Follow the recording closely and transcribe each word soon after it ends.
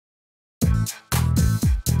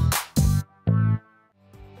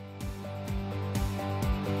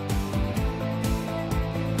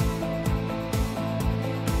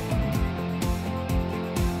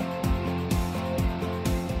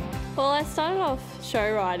off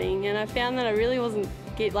show riding, and I found that I really wasn't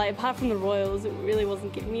apart from the Royals, it really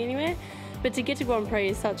wasn't getting me anywhere. But to get to Grand Prix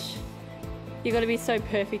is such, you've got to be so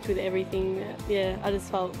perfect with everything. Yeah, I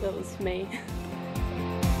just felt that was for me.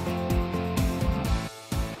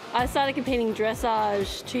 I started competing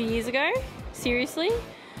dressage 2 years ago, seriously.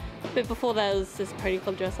 But before that it was just pony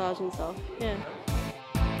club dressage and stuff, yeah.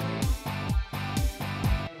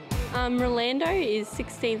 Rolando is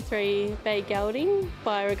 16.3 Bay Gelding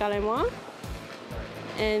by Reggae Noir.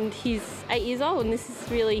 And he's 8 years old, and this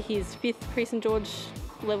is really his 5th Prix St George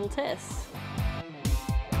level test.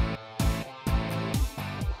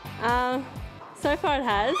 So far it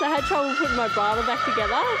has. I had trouble putting my bridle back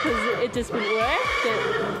together because it just wouldn't work,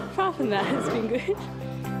 but apart from that it's been good.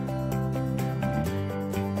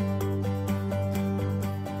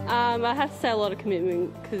 I have to say a lot of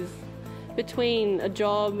commitment, because between a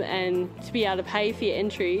job and to be able to pay for your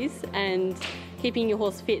entries and keeping your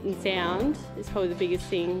horse fit and sound is probably the biggest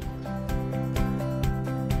thing.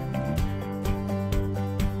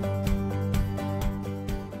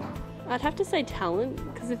 I'd have to say talent,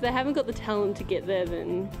 because if they haven't got the talent to get there,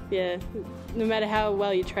 then yeah, no matter how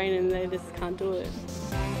well you train them, they just can't do it.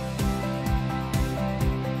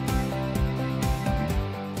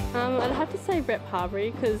 I'd have to say Brett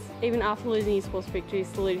Parbury, because even after losing his horse victory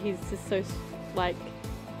salute, he's just so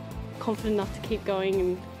confident enough to keep going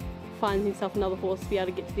and find himself another horse to be able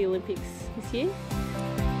to get to the Olympics this year.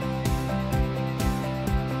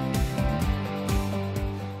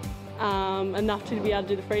 Enough to be able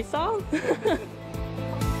to do the freestyle.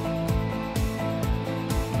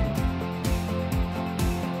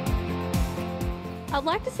 I'd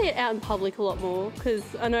like to see it out in public a lot more, because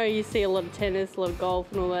I know you see a lot of tennis, a lot of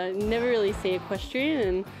golf and all that, and you never really see equestrian,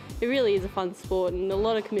 and it really is a fun sport and a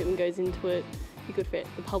lot of commitment goes into it. It'd be good for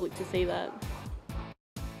the public to see that.